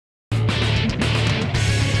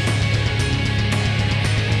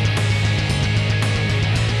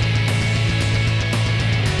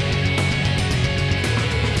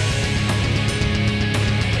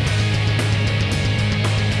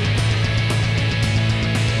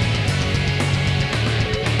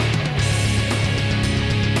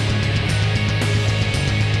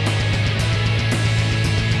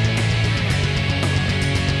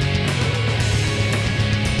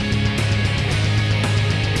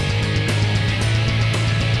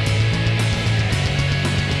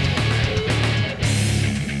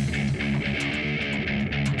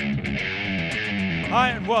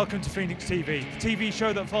welcome to Phoenix TV, the TV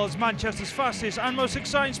show that follows Manchester's fastest and most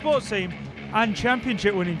exciting sports team and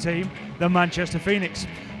championship winning team, the Manchester Phoenix.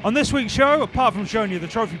 On this week's show, apart from showing you the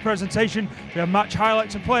trophy presentation, we have match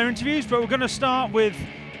highlights and player interviews, but we're going to start with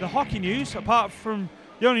the hockey news. Apart from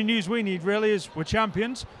the only news we need really is we're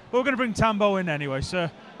champions, but we're going to bring Tambo in anyway. So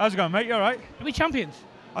how's it going, mate? You all right? Are we champions?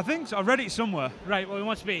 I think so. I read it somewhere. Right, well, we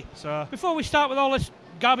must be. So before we start with all this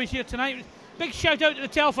garbage here tonight, big shout out to the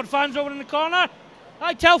Telford fans over in the corner.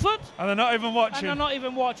 Hi, Telford. And they're not even watching. And they're not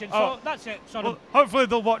even watching, so that's it. Sorry. Well, hopefully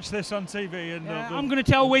they'll watch this on TV. And I'm going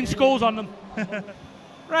to tell Wayne Scholes on them.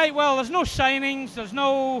 Right, well, there's no signings, there's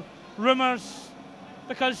no rumours,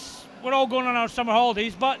 because we're all going on our summer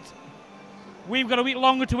holidays, but we've got a week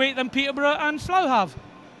longer to wait than Peterborough and Slough have.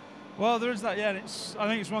 Well, there is that, yeah. I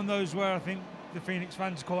think it's one of those where I think the Phoenix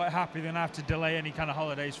fans are quite happy they're going to have to delay any kind of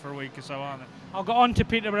holidays for a week or so, aren't they? I'll get on to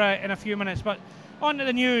Peterborough in a few minutes, but on to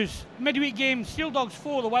the news. Midweek game, Steel Dogs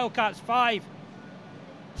 4, the Wildcats 5.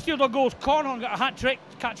 Steel Dog goals, Cornhorn got a hat-trick,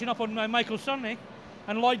 catching up on Michael Surney,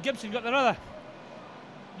 and Lloyd Gibson got the other.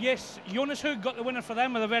 Yes, Jonas Hoog got the winner for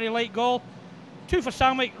them with a very late goal. 2 for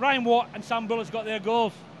Sandwich, Ryan Watt and Sam Bullis got their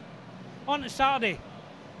goals. On to Saturday,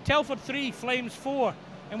 Telford 3, Flames 4,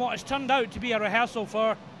 in what has turned out to be a rehearsal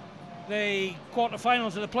for the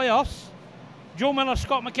quarter-finals of the playoffs. Joe Miller,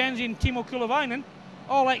 Scott McKenzie and Timo Kulavainen,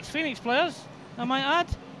 all ex-Phoenix players, I might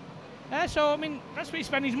add. So, I mean, that's what he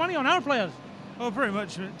spent his money on, our players. Well, pretty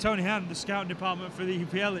much Tony Hand, the scouting department for the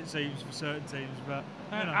UPL, it seems, for certain teams. But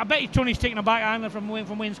you know. I bet Tony's taking a backhander from Wayne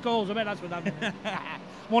Scholes. I bet that's what happened.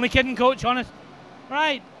 I'm only kidding, coach, honest.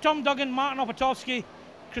 Right, Tom Duggan, Martin Opatowski,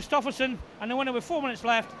 Christopherson, and the winner with 4 minutes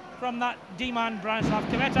left from that D-man, Branislav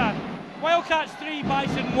Kaveta. Wildcats 3,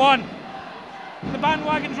 Bison 1. The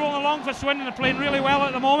bandwagon's rolling along for Swindon. They're playing really well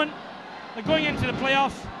at the moment. They're going into the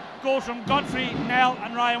playoffs. Goals from Godfrey, Nell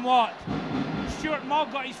and Ryan Watt. Stuart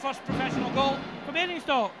Mogg got his first professional goal for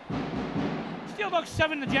Basingstoke. Steel Dogs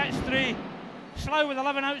 7, the Jets 3. Slough with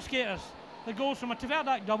 11 outskaters. The goals from a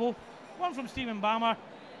Tverdak double, 1 from Stephen Bammer,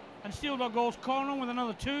 and Steel Dog goals, Cornwall with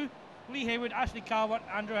another 2, Lee Haywood, Ashley Calvert,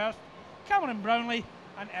 Andrew Hurst, Cameron Brownlee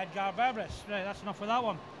and Edgar Berbris. Right, that's enough for that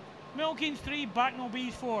one. Milton Keynes 3, Bracknell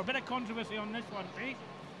Bees 4. Bit of controversy on this one, Pete.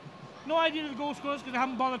 No idea of the goal scorers because I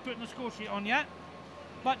haven't bothered putting the score sheet on yet.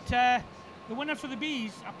 But the winner for the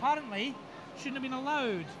Bees apparently shouldn't have been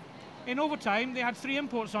allowed. In overtime, they had 3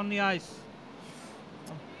 imports on the ice.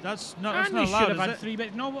 That's not and they allowed, should have had 3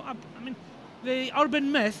 bits. No, I mean, the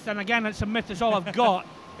urban myth, and again, it's a myth, that's all I've got,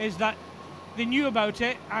 is that they knew about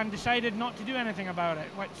it and decided not to do anything about it,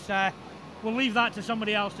 which we'll leave that to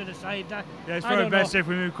somebody else to decide. Yeah, it's probably best if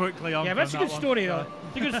we move quickly on. Yeah, but it's a good story, though.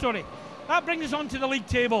 It's a good story. That brings us on to the league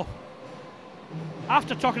table.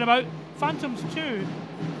 After talking about Phantoms 2,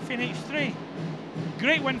 Phoenix 3.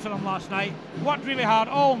 Great win for them last night. Worked really hard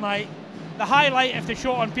all night. The highlight, if they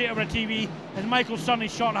show it on Peterborough TV, is Michael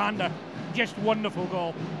Surney's short-hander. Just wonderful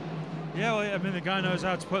goal. Yeah, well, I mean, the guy knows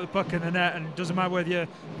how to put the puck in the net, and it doesn't matter whether you're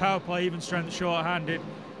power play, even strength, short-handed.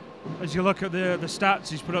 As you look at the stats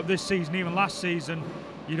he's put up this season, even last season,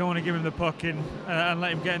 you don't want to give him the puck in and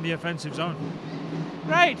let him get in the offensive zone.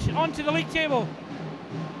 Right, on to the league table.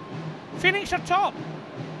 Phoenix are top.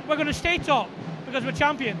 We're going to stay top because we're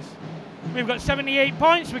champions. We've got 78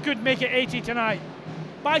 points. We could make it 80 tonight.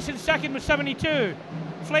 Bison second with 72.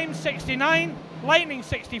 Flames 69. Lightning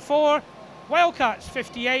 64. Wildcats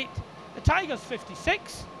 58. The Tigers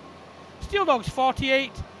 56. Steel Dogs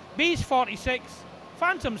 48. Bees 46.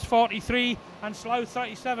 Phantoms 43. And Slough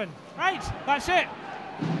 37. Right, that's it.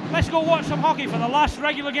 Let's go watch some hockey for the last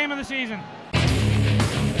regular game of the season.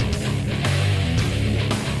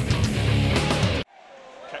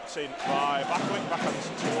 In by Backlink,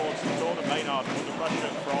 backhands towards the corner. Maynard under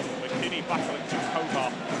pressure from McKinney. Backlink to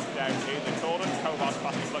Kovar down in the corner. Kovar's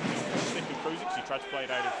pass deflecting Snippy Cruising because he tried to play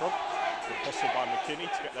it out in front. Hustled by McKinney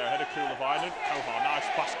to get there ahead of Kulavainen. Kovar, nice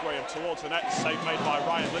pass Graham towards the net. Save made by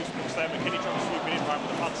Ryan Luce. Looks there. McKinney trying to sweep it in. Ryan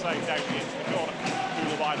with a pad save down into the corner.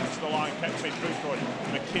 Kulavainen to the line, kept in through for it.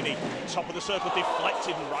 McKinney, top of the circle,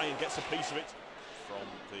 deflected, and Ryan gets a piece of it from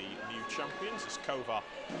the new champions as Kovar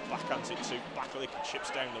backhands it to Backlink and chips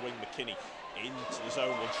down the wing. McKinney into the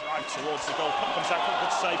zone, will drive towards the goal. Puck comes out,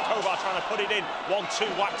 good save. Kovar trying to put it in. 1-2,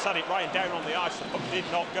 whacks at it. Ryan down on the ice. The puck did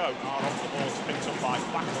not go. Off the ball, it's picked up by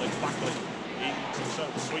Backlink. Backlink into the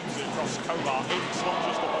zone, sweeps it across. Kovar in, slot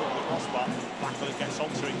just up over the crossbar. Backlink gets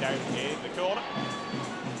onto it down in the corner.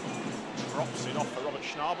 Drops it off for Robert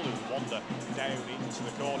Schnabel, who wander down into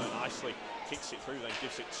the corner nicely. Kicks it through, then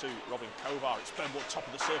gives it to Robin Kovar. It's Benwood, top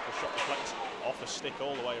of the circle, shot deflects off a stick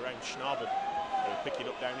all the way around Schnabel. He'll pick it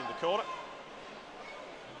up down in the corner.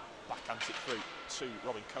 backhands it through to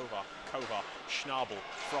Robin Kovar. Kovar, Schnabel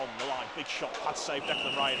from the line, big shot, pad save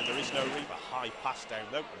Declan Ryan, and there is no rebound. High pass down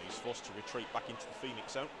though, and he's forced to retreat back into the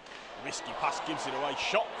Phoenix zone. Risky pass, gives it away,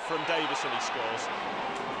 shot from Davis, and he scores.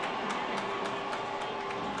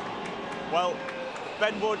 Well,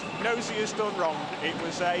 Ben Wood knows he has done wrong. It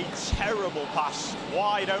was a terrible pass,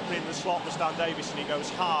 wide open in the slot for Stan Davis, and he goes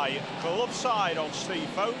high, glove side on Steve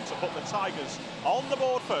Foam to put the Tigers on the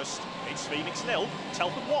board first. It's Phoenix 0,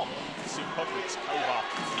 Telford 1. It's Kovar,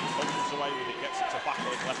 he punches away with it, gets it to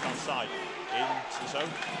Backlund left hand side, into the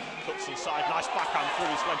zone, cuts inside, nice backhand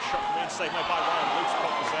through his leg, shot from inside, made by Ryan. Loose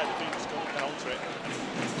puck was there, the Phoenix couldn't get onto it,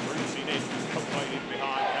 bruising in, puck played in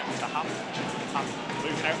behind, net to Ham,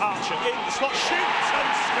 moving out, Archer in the slot, shoots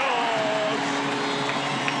and scores!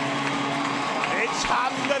 It's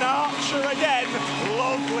Hand and Archer again.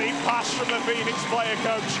 Lovely pass from the Phoenix player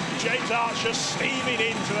coach. James Archer steaming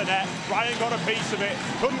into the net. Ryan got a piece of it,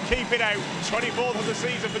 couldn't keep it out. 24th of the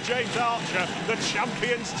season for James Archer. The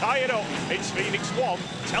champions tie it up. It's Phoenix 1,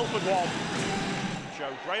 Telford 1.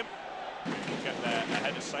 Joe Graham will get there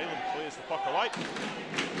ahead of Salem, clears the puck away.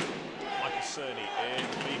 Michael Cerny in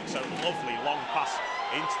Phoenix, so lovely long pass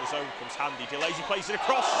into the zone, comes Handy, delays, he plays it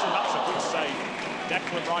across, and that's a good save.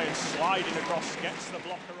 Declan Ryan sliding across, gets the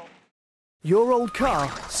blocker on. Your old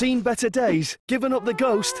car, seen better days, given up the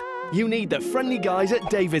ghost? You need the friendly guys at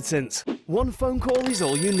Davidson's. One phone call is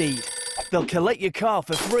all you need. They'll collect your car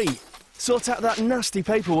for free, sort out that nasty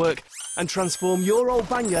paperwork, and transform your old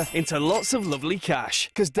banger into lots of lovely cash.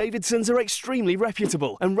 Because Davidson's are extremely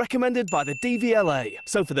reputable and recommended by the DVLA.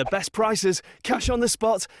 So for the best prices, cash on the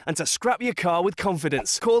spot, and to scrap your car with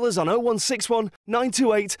confidence, call us on 0161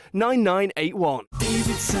 928 9981.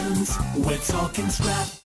 Davidson's, we're talking scrap.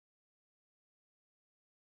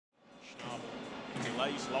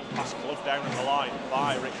 Delays, long pass, glove down at the line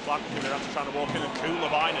by Rick Blank. Kiviranta trying to walk in, and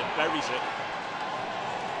Kulavainen buries it.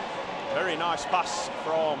 Very nice pass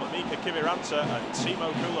from Mika Kiviranta, and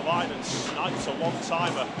Timo Kulavainen snipes a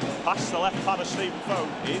one-timer past the left pad of Stephen Foam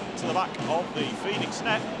into the back of the Phoenix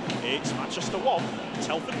net. It's Manchester 1,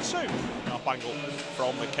 Telford 2. Now Bangle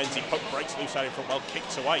from McKenzie, poke breaks loose out in front, well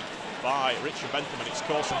kicked away by Richard Bentham, and it's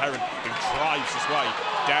Corson Heron who drives his way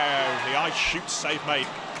down the ice, shoots, save made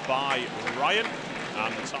by Ryan,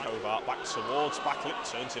 and the Kovar back towards Backlip,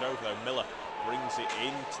 turns it over though, Miller brings it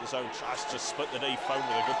into the zone, tries to split the D. Foam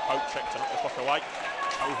with a good poke check to knock the puck away.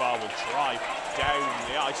 Kovar will drive down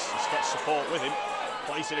the ice, he's got support with him,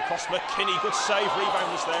 plays it across McKinney, good save,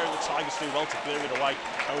 rebound was there, and the Tigers do well to clear it away.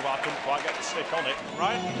 Kovar couldn't quite get the stick on it.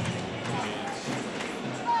 Ryan,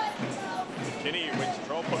 McKinney who wins the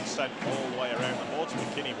draw, puck sent all the way around the boards.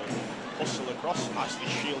 McKinney will hustle across, nicely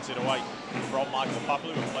shields it away from Michael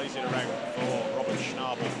Pavlou, and plays it around for Robert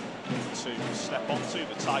Schnabel to step onto.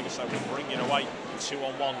 The Tigers though will bring it away,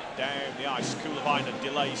 2-on-1 down the ice. Kulavainen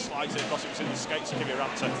delays, slides it across, it was in the skates of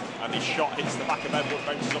Kiviranta, and his shot hits the back of Edward,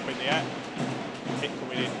 bounces up in the air. Hit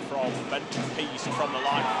coming in from Benton Pease from the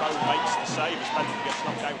line. Foam makes the save as Benton gets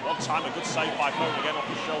knocked down one time. A good save by Foam again off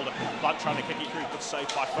his shoulder. Blank trying to kick it through. Good save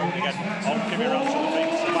by Foam again on Kiviranta. The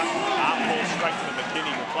Phoenix are back at full strength, and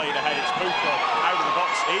McKinney will play it ahead. It's Buchel out of the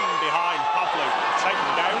box, in behind Pavlou,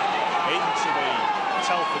 taken down into the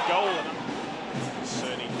Telford goal, and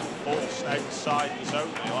Cerny forced outside the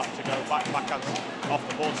zone. They'll have to go backhand off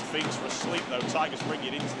the boards. The Phoenix were asleep though. Tigers bring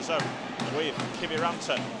it into the zone with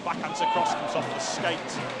Kiviranta. Backhands across, comes off the skate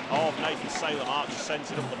of Nathan Salem. Archer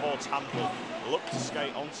sends it up the boards. Handel look to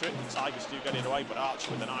skate onto it. The Tigers do get it away, but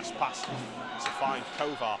Archer with a nice pass to find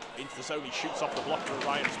Kovar into the zone. He shoots off the blocker of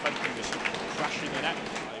Ryan Spencer, just crashing the net.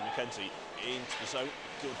 McKenzie into the zone.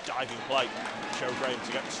 Good diving play. Joe Graham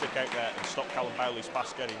to get the stick out there and stop Callum Bowley's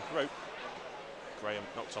pass getting through. Graham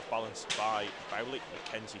knocked off balance by Bowley.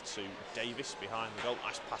 McKenzie to Davis behind the goal.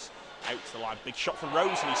 Nice pass out to the line. Big shot from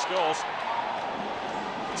Rose, and he scores.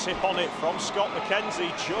 Tip on it from Scott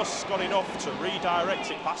McKenzie. Just got enough to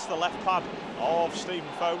redirect it past the left pad of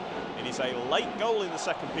Stephen Foam. It is a late goal in the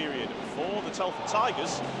second period for the Telford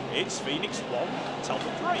Tigers. It's Phoenix 1,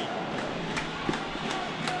 Telford 3.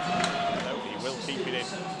 Will keep it in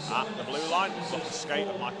at the blue line. Got the skate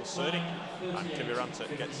of Michael Cerny, and Kiviranta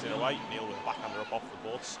gets it away. Neil with the backhander up off the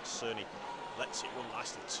boards. Cerny lets it run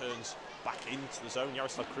nicely, turns back into the zone.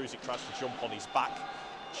 Jaroslav Kruzik tries to jump on his back,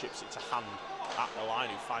 chips it to Hand at the line,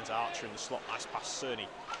 who finds Archer in the slot. Nice pass, Cerny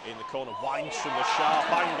in the corner, winds from the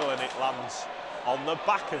sharp angle, and it lands on the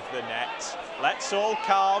back of the net. Let's all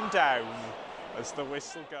calm down as the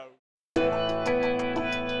whistle goes.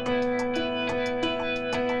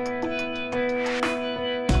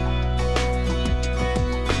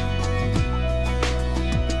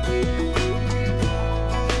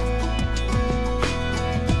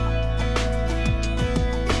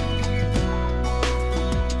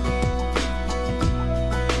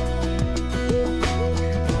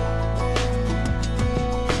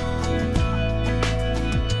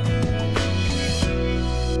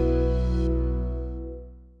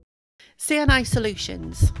 CNI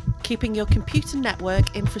Solutions, keeping your computer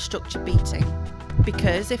network infrastructure beating.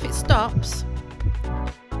 Because if it stops,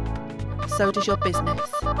 so does your business.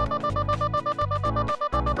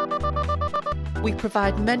 We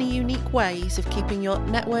provide many unique ways of keeping your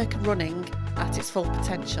network running at its full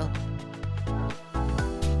potential,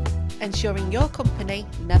 ensuring your company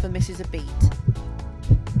never misses a beat.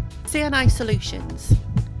 CNI Solutions,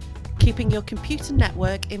 keeping your computer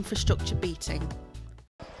network infrastructure beating.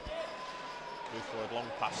 Forward long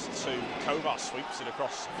pass to Kovar, sweeps it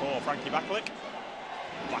across for Frankie Bakalik.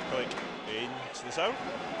 Bakalik into the zone.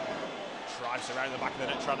 Drives around the back of the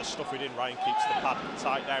net, trying to stuff it in. Ryan keeps the pad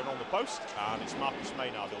tight down on the post, and it's Marcus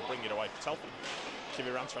Maynard who'll bring it away for Telford.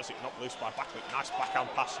 Kimmy Ranter has it knocked loose by Bakalik. Nice backhand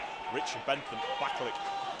pass. Richard Bentham. Bakalik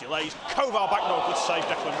delays. Kovar back, no good save.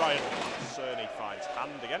 Declan Ryan. Cerny finds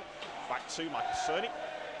hand again. Back to Michael Cerny.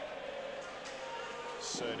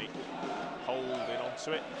 Cerny holding onto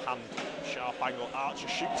it, hand, sharp angle, Archer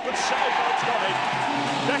shoots, good save, but it's gone in.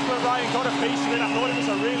 Declan Ryan got a piece of it, I thought it was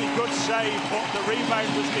a really good save, but the rebound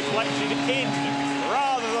was deflected in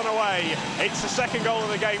rather than away. It's the second goal of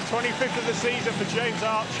the game, 25th of the season for James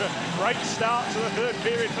Archer. Great start to the third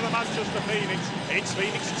period for the Manchester Phoenix. It's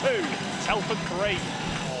Phoenix 2, Telford 3.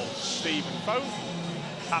 Of Stephen Foe,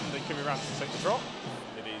 and then Kimmy Ranter to take the drop.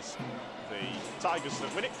 It is the Tigers that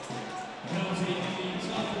win it.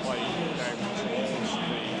 Played down towards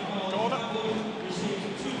the corner.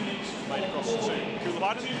 Played across to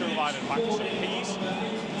Kulevainen. Kulevainen back to Pease.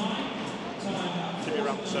 Kimmy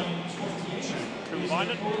Ranter to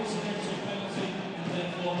Kulevainen.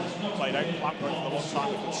 Played out flat for the one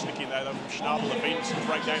time, but sticking there though from Schnabel. The Phoenix to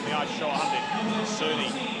break down the ice short-handed. Cerny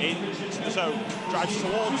into the zone, drives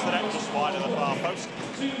towards the net, just wide of the far post.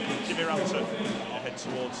 Kimmy Ranter head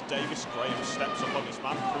towards Davis. Graham steps up on his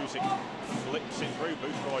man. Kruzik flips it through.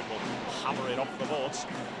 Boothroyd will hammer it off the boards.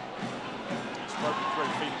 It's broken through.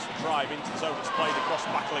 Phoenix will drive into the zone. It's played across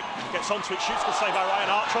Bakalik. Gets onto it, shoots, good save by Ryan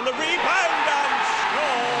Archer on the rebound and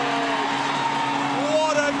scores!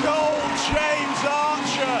 What a goal, James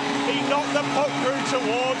Archer! He knocked the puck through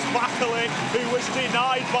towards Bakalik, who was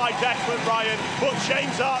denied by Declan Ryan, but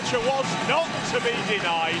James Archer was not to be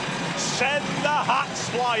denied. Send the hats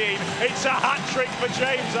flying. It's a hat-trick for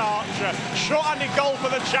James Archer. Short-handed goal for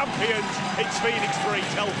the champions. It's Phoenix 3,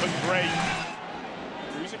 Telford 3.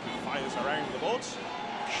 Kruzik fires around the boards.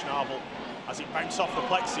 Schnabel, as it bounces off the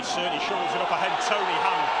plexi, Cerny shovels it up ahead. Tony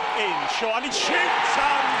Hand in, short-handed, shoots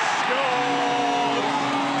and scores!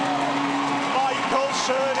 Michael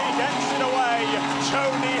Cerny gets it away.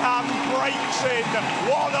 Tony Hand breaks in,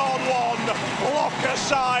 one-on-one, block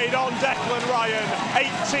aside on Declan Ryan.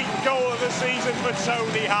 18th goal of the season for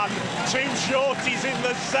Tony Hand. Two shorties in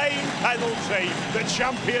the same penalty. The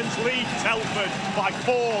champions lead Telford by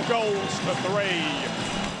 4 goals to 3.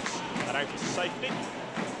 And out for safety.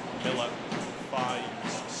 Miller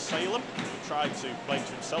finds Salem. He tried to play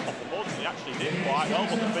to himself off the boards, and he actually did quite well,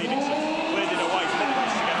 but the Phoenix have cleared it away.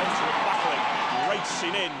 Fingers to get onto it. Bakalik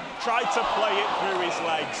racing in, tried to play it through his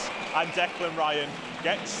legs, and Declan Ryan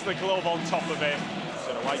gets the glove on top of it.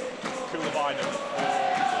 So away, Kulevainen for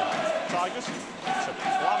the Tigers. It's a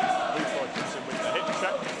plan. Boothroyd comes in with the hip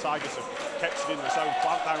check. The Tigers have kept it in the zone.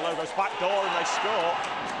 Plant down low, goes back door, and they score.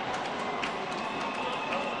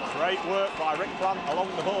 Great work by Rick Plant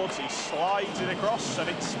along the boards. He slides it across, and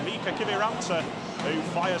it's Mika Kimmy Ranter who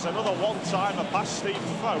fires another one-timer past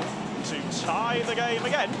Stephen Foe to tie the game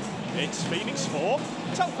again. It's Phoenix 4,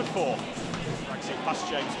 Telford 4. Drags it past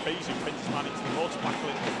James Pease, who pins his man into the boards.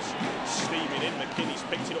 Bakalik comes steaming in. McKinney's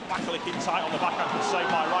picked it up. Bakalik in tight on the backhand. Good save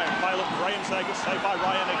by Ryan. Pile up. Graham's there. Good save by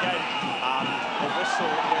Ryan again. And the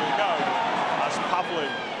whistle will go as Pavlu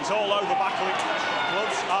is all over Bakalik.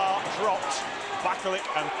 Gloves are dropped. Bakalik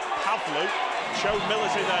and Pavlu. Joe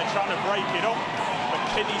Miller's in there trying to break it up.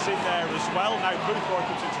 McKinney's in there as well. Now Boothroyd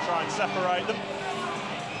comes in to try and separate them.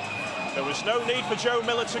 There was no need for Joe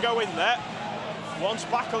Miller to go in there. Once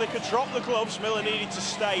Bakalik had dropped the gloves, Miller needed to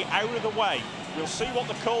stay out of the way. We'll see what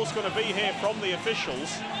the call's going to be here from the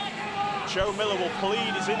officials. Joe Miller will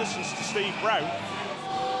plead his innocence to Steve Brown.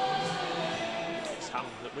 It's Hand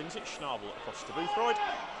that wins it. Schnabel across to Boothroyd.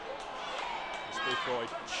 As Boothroyd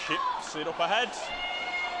chips it up ahead.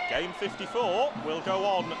 Game 54 will go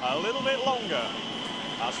on a little bit longer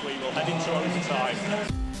as we will head into overtime.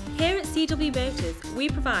 Here at CW Motors, we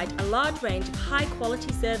provide a large range of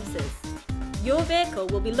high-quality services. Your vehicle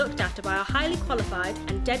will be looked after by our highly qualified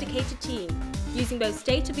and dedicated team, using both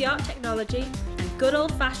state-of-the-art technology and good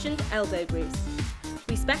old-fashioned elbow grease.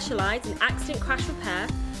 We specialise in accident crash repair,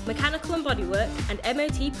 mechanical and bodywork, and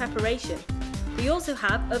MOT preparation. We also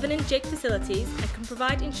have oven and jig facilities and can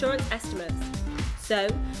provide insurance estimates. So,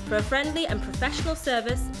 for a friendly and professional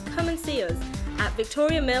service, come and see us at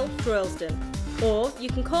Victoria Mill, Droylsden. Or you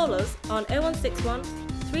can call us on 0161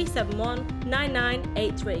 371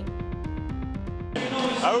 9983.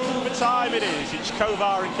 Overtime it is. It's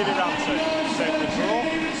Kovar and Kiviranta set the draw.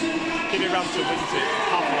 Kiviranta wins it.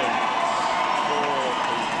 Pavlu for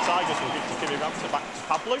the Tigers will give to Kiviranta, back to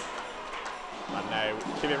Pavlu. And now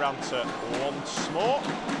Kiviranta once more.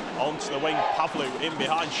 Onto the wing, Pavlu in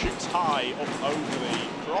behind, shoots high up over the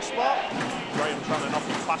crossbar. Graham trying to knock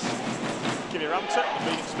it past Kiviranta. The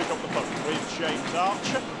Phoenix pick up the puck with James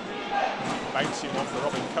Archer. Bouncing one for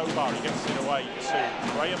Robin Kovar, he gets it away to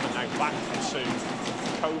Graham, and now back to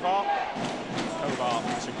Kovar. Kovar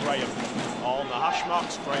to Graham on the hash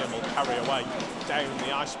marks. Graham will carry away down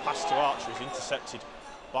the ice, pass to Archer, is intercepted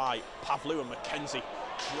by Pavlu, and McKenzie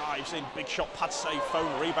drives in, big shot, pad save,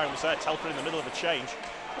 phone, rebound was there, Telford in the middle of a change.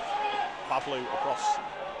 Pavlu across,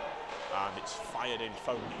 and it's fired in,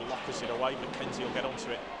 phone blockers it away, McKenzie will get onto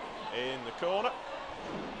it in the corner.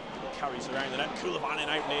 Carries around the net, Kulavainen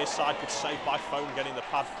out near side, good save by phone, getting the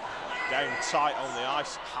pad down tight on the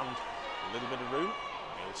ice, hand a little bit of room.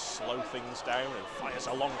 He'll slow things down and fires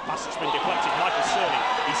a long pass that's been deflected. Michael Cerny,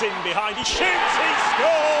 he's in behind, he shoots, he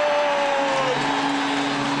scores!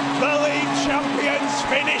 The league champions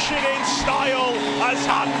finish it in style as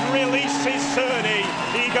hand releases Cerny.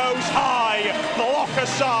 He goes high, blocker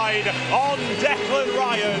side on Declan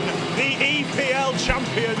Ryan. The EPL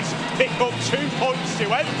champions pick up 2 points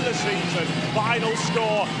to end the season. Final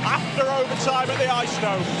score after overtime at the Ice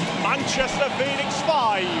Dome. Manchester Phoenix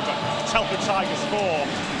 5, Telford Tigers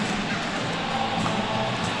 4.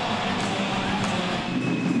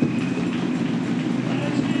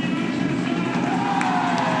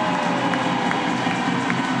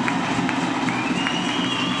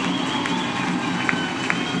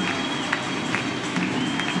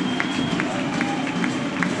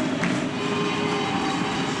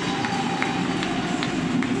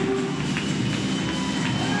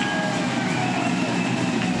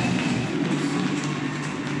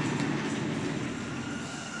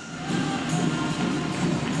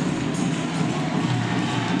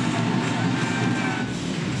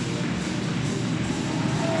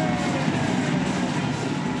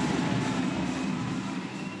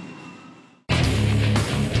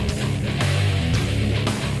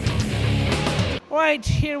 Right,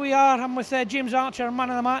 here we are. I'm with James Archer, man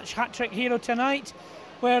of the match, hat-trick hero tonight,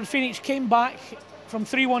 where Phoenix came back from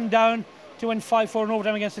 3-1 down to win 5-4 in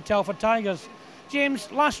overtime against the Telford Tigers. James,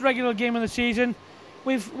 last regular game of the season,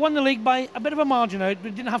 we've won the league by a bit of a margin out,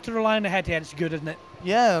 but didn't have to rely on the head-to-head. It's good, isn't it?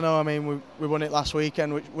 Yeah, no, I mean, we won it last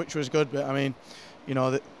weekend, which was good, but I mean, you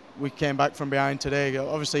know, we came back from behind today.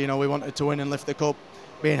 Obviously, you know, we wanted to win and lift the cup.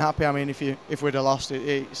 Being happy, I mean, if we'd have lost,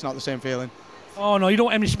 it's not the same feeling. Oh no, you don't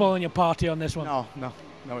want anybody spoiling your party on this one. No,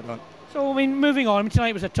 we don't. So I mean, moving on. I mean,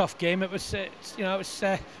 tonight was a tough game. It was,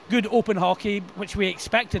 good open hockey, which we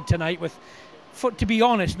expected tonight. To be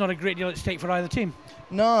honest, not a great deal at stake for either team.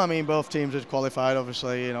 No, I mean, both teams had qualified.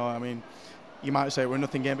 Obviously, you know, I mean, you might say we're a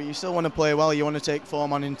nothing game, but you still want to play well. You want to take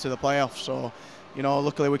form on into the playoffs. So, you know,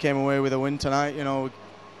 luckily we came away with a win tonight. You know, we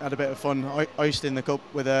had a bit of fun hoisting the cup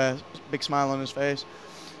with a big smile on his face.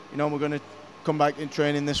 You know, we're going to come back in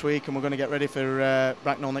training this week, and we're going to get ready for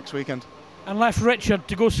Bracknell next weekend. And left Richard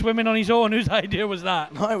to go swimming on his own. Whose idea was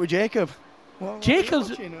that? No, it was Jacob.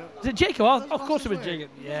 Jacob's? Is it Jacob? Oh, of course it was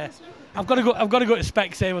Jacob. Yeah. I've got to go to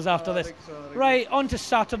Specsavers after this. Right, on to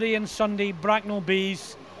Saturday and Sunday, Bracknell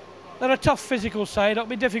Bees. They're a tough physical side. It'll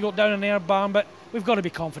be difficult down in their barn, but we've got to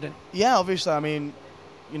be confident. Yeah, obviously. I mean,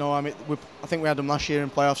 I think we had them last year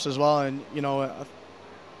in playoffs as well, and you know,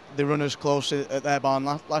 they run us close at their barn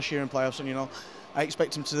last year in playoffs, and you know, I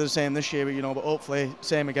expect them to do the same this year. But you know, but hopefully,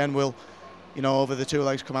 same again. We'll, you know, over the two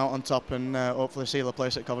legs come out on top and hopefully seal a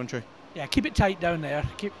place at Coventry. Yeah, keep it tight down there.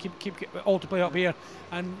 Keep all to play up here,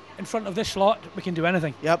 and in front of this slot, we can do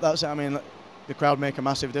anything. Yep, that's it. I mean, the crowd make a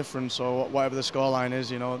massive difference. So whatever the scoreline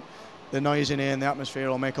is, you know, the noise in here and the atmosphere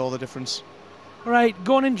will make all the difference. All right,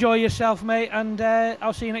 go and enjoy yourself, mate, and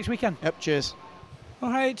I'll see you next weekend. Yep, cheers. All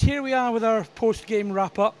right, here we are with our post-game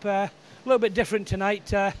wrap-up. A little bit different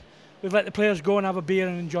tonight. We've let the players go and have a beer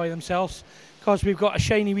and enjoy themselves because we've got a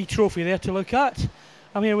shiny wee trophy there to look at.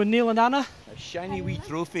 I'm here with Neil and Anna. A shiny wee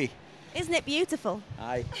trophy. Isn't it beautiful?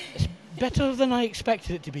 Aye. It's better than I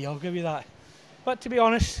expected it to be, I'll give you that. But to be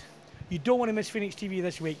honest, you don't want to miss Phoenix TV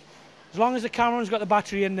this week. As long as the cameraman's got the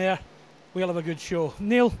battery in there, we'll have a good show.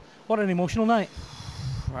 Neil, what an emotional night.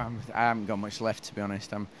 I haven't got much left, to be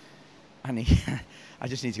honest. I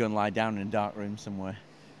just need to go and lie down in a dark room somewhere.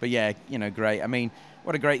 But yeah, you know, great. I mean,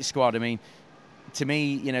 what a great squad. I mean, to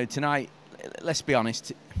me, you know, tonight, let's be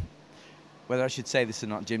honest, whether I should say this or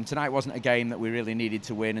not, Jim, tonight wasn't a game that we really needed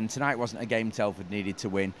to win, and tonight wasn't a game Telford needed to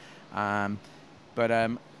win.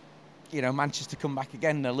 You know, Manchester come back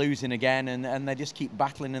again, they're losing again, and they just keep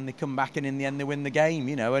battling, and they come back, and in the end they win the game,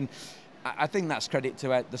 you know. And I think that's credit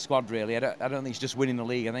to the squad, really. I don't think it's just winning the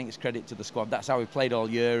league. I think it's credit to the squad. That's how we've played all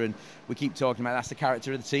year, and we keep talking about that's the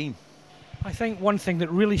character of the team. I think one thing that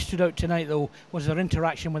really stood out tonight, though, was their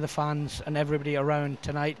interaction with the fans and everybody around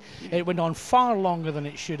tonight. It went on far longer than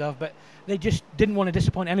it should have, but they just didn't want to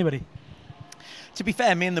disappoint anybody. To be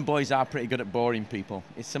fair, me and the boys are pretty good at boring people.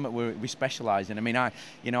 It's something we specialise in. I mean,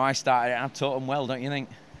 I started it and I've taught them well, don't you think?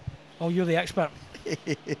 Oh, you're the expert.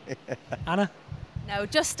 Anna? No,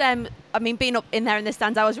 just, I mean, being up in there in the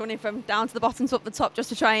stands, I was running from down to the bottom to up the top just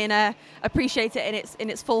to try and appreciate it in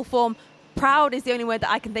its full form. Proud is the only word that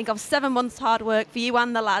I can think of. 7 months hard work for you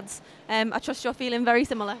and the lads. I trust you're feeling very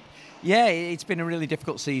similar. Yeah, it's been a really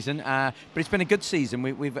difficult season, but it's been a good season.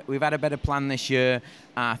 We've had a better plan this year.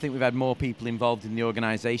 I think we've had more people involved in the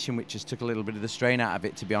organisation, which has took a little bit of the strain out of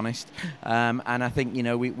it, to be honest. And I think, you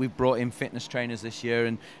know, we've brought in fitness trainers this year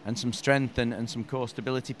and some strength and some core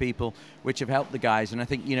stability people, which have helped the guys. And I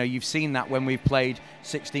think, you know, you've seen that when we've played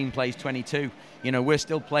 16 plays 22. You know, we're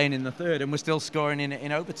still playing in the third and we're still scoring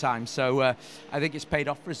in overtime. So I think it's paid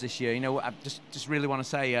off for us this year. You know, I just really want to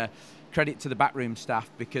say credit to the backroom staff,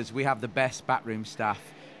 because we have the best backroom staff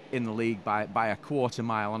in the league by a quarter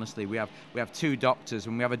mile. Honestly, we have 2 doctors,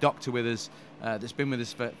 and we have a doctor with us that's been with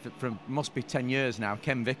us for must be 10 years now,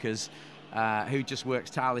 Ken Vickers, who just works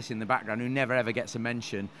tirelessly in the background, who never ever gets a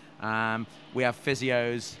mention. We have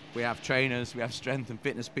physios, we have trainers, we have strength and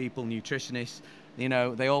fitness people, nutritionists. You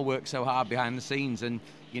know, they all work so hard behind the scenes, and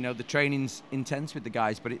you know the training's intense with the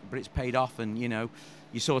guys, but it's paid off. And you know,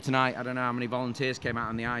 you saw tonight, I don't know how many volunteers came out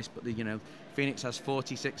on the ice, but you know, Phoenix has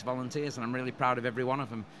 46 volunteers, and I'm really proud of every one of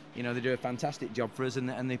them. You know, they do a fantastic job for us,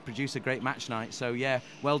 and they produce a great match night. So yeah,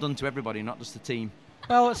 well done to everybody, not just the team.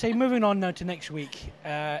 Well, let's say moving on now to next week.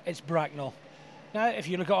 It's Bracknell. Now, if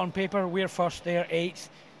you look at it on paper, we're first, they're 8th.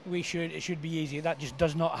 It should be easy. That just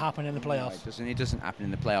does not happen in the playoffs. No, it doesn't happen in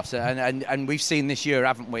the playoffs. And we've seen this year,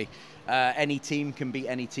 haven't we? Any team can beat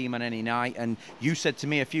any team on any night. And you said to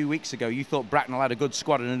me a few weeks ago, you thought Bracknell had a good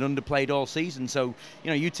squad and had underplayed all season. So, you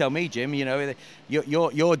know, you tell me, Jim, you know,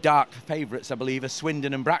 your dark favourites, I believe, are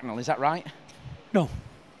Swindon and Bracknell. Is that right? No.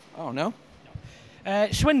 Oh, no?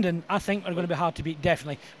 Swindon, I think, are going to be hard to beat,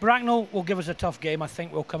 definitely. Bracknell will give us a tough game. I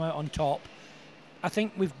think we'll come out on top. I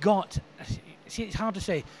think we've got... See, it's hard to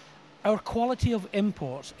say. Our quality of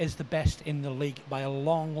imports is the best in the league by a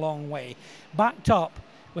long, long way. Backed up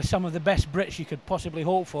with some of the best Brits you could possibly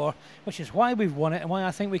hope for, which is why we've won it and why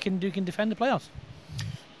I think we can defend the playoffs.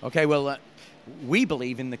 OK, well, we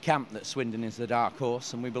believe in the camp that Swindon is the dark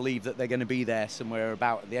horse, and we believe that they're going to be there somewhere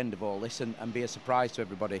about at the end of all this and be a surprise to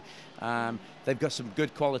everybody. They've got some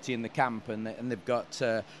good quality in the camp, and they've got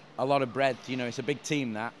a lot of breadth. You know, it's a big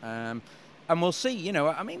team, that. And we'll see, you know,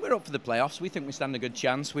 I mean, we're up for the playoffs. We think we stand a good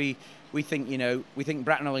chance. We think, you know, we think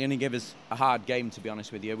Bracknell are going to give us a hard game, to be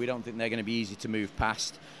honest with you. We don't think they're going to be easy to move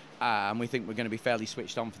past. And we think we're going to be fairly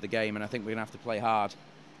switched on for the game, and I think we're going to have to play hard.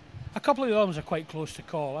 A couple of the others are quite close to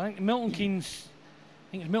call. I think Milton Keynes,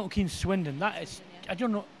 Swindon. That is, I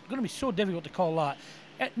don't know, going to be so difficult to call that.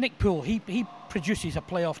 Nick Poole, he produces a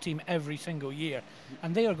playoff team every single year,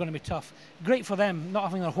 and they are going to be tough. Great for them, not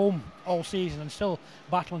having their home all season and still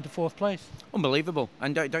battling to 4th place. Unbelievable.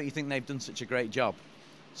 And don't you think they've done such a great job?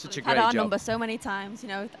 Such a great job. Had our job. number so many times, you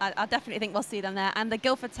know. I definitely think we'll see them there. And the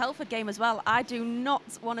Guildford-Telford game as well. I do not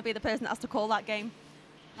want to be the person that has to call that game.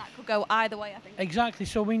 That could go either way, I think. Exactly.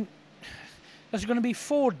 So there's going to be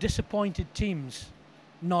 4 disappointed teams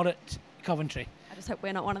not at Coventry. I just hope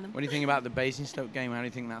we're not one of them. What do you think about the Basingstoke game? How do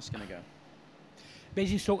you think that's going to go?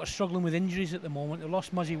 Basingstoke are struggling with injuries at the moment. They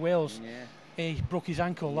lost Muzzy Wales. Yeah. He broke his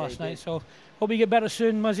ankle last night, so hope you get better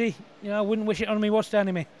soon, Muzzy. You know, I wouldn't wish it on me worst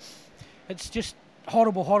enemy. It's just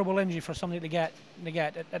horrible, horrible injury for somebody to get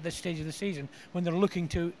at this stage of the season when they're looking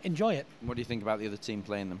to enjoy it. What do you think about the other team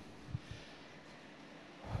playing them?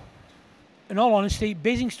 In all honesty,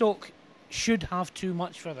 Basingstoke should have too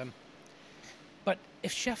much for them. But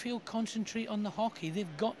if Sheffield concentrate on the hockey,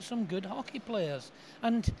 they've got some good hockey players.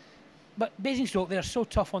 But Basingstoke, they're so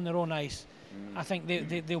tough on their own ice. I think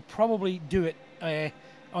they'll probably do it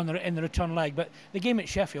in the return leg. But the game at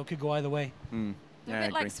Sheffield could go either way. They're a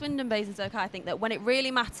bit like Swindon, Basingstoke. I think that when it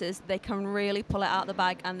really matters, they can really pull it out of the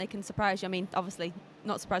bag and they can surprise you. I mean, obviously,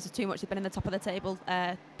 not surprise us too much. They've been in the top of the table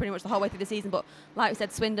pretty much the whole way through the season. But like we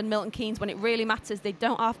said, Swindon, Milton Keynes, when it really matters, they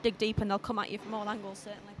don't half dig deep and they'll come at you from all angles,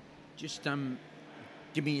 certainly. Just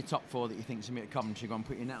give me your top 4 that you think is going to be at Coventry. Go and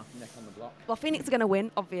put your neck on the block. Well, Phoenix are going to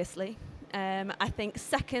win, obviously. I think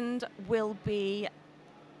second will be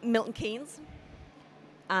Milton Keynes,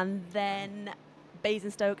 and then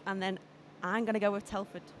Basingstoke, and then I'm going to go with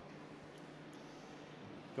Telford.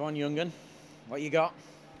 Go on, Young'un. What you got?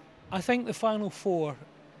 I think the final four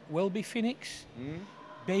will be Phoenix,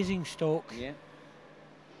 Basingstoke,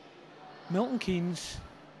 Milton Keynes,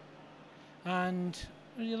 and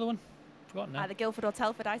who's the other one? Forgotten now. Either Guildford or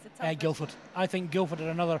Telford. I said Telford. Guildford. I think Guildford are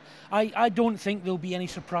another. I don't think there'll be any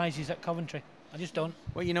surprises at Coventry. I just don't.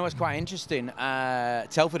 Well, you know what's quite interesting?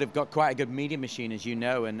 Telford have got quite a good media machine, as you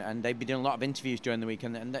know, and they've been doing a lot of interviews during the week,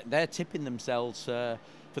 and they're tipping themselves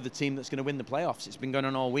for the team that's going to win the playoffs. It's been going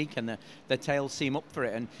on all week, and their tails seem up for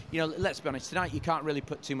it. And, you know, let's be honest, tonight you can't really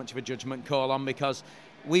put too much of a judgment call on because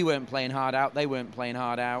we weren't playing hard out, they weren't playing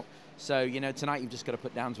hard out. So, you know, tonight you've just got to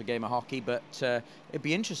put down to a game of hockey, but it'd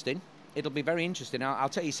be interesting. It'll be very interesting. I'll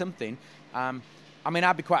tell you something. I mean,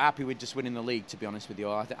 I'd be quite happy with just winning the league, to be honest with you.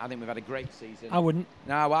 I think we've had a great season. I wouldn't.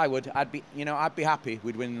 No, I would. I'd be happy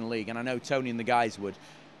with winning the league, and I know Tony and the guys would.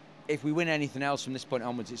 If we win anything else from this point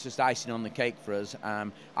onwards, it's just icing on the cake for us.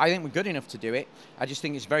 I think we're good enough to do it. I just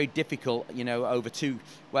think it's very difficult, you know, over two.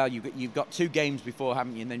 Well, you've got 2 games before,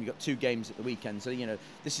 haven't you? And then you've got 2 games at the weekend. So, you know,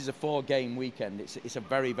 this is a 4-game weekend. It's a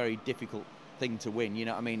very, very difficult thing to win, you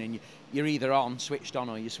know what I mean? And you're either switched on,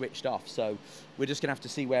 or you're switched off. So we're just going to have to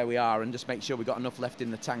see where we are and just make sure we've got enough left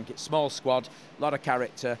in the tank. It's a small squad, a lot of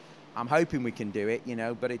character. I'm hoping we can do it, you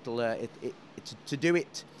know, but to do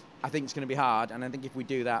it, I think it's going to be hard. And I think if we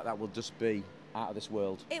do that, that will just be out of this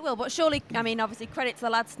world. It will, but surely, I mean, obviously credit to the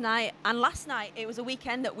lads tonight. And last night, it was a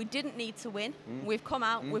weekend that we didn't need to win. We've come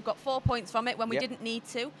out, we've got 4 points from it when we didn't need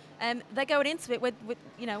to. They're going into it with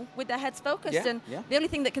their heads focused. The only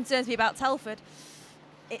thing that concerns me about Telford,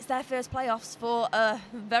 it's their first playoffs for a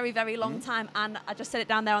very, very long time. And I just said it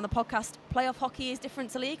down there on the podcast, playoff hockey is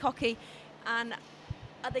different to league hockey. And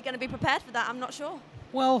are they going to be prepared for that? I'm not sure.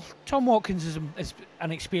 Well, Tom Watkins is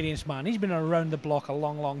an experienced man. He's been around the block a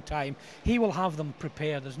long, long time. He will have them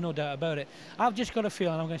prepared. There's no doubt about it. I've just got a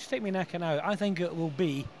feeling, I'm going to stick my neck out, I think it will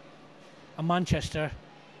be a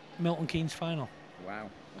Manchester-Milton Keynes final. Wow.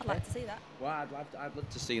 I'd like to see that. Well, I'd love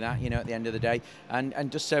to see that, you know, at the end of the day.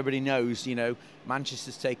 And just so everybody knows, you know,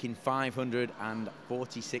 Manchester's taking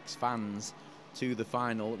 546 fans to the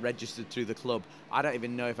final, registered through the club. I don't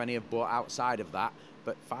even know if any have bought outside of that.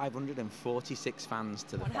 But 546 fans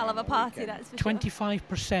to the final. One hell of a party, weekend. that's for sure.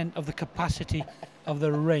 25% of the capacity of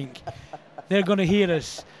the rink. They're going to hear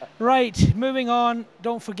us. Right, moving on.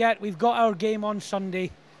 Don't forget, we've got our game on Sunday.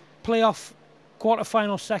 Playoff,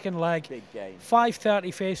 quarter-final, second leg. Big game.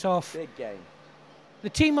 5:30 face-off. Big game. The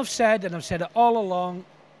team have said, and I've said it all along,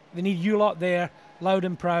 they need you lot there, loud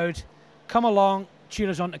and proud. Come along, cheer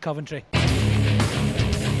us on to Coventry.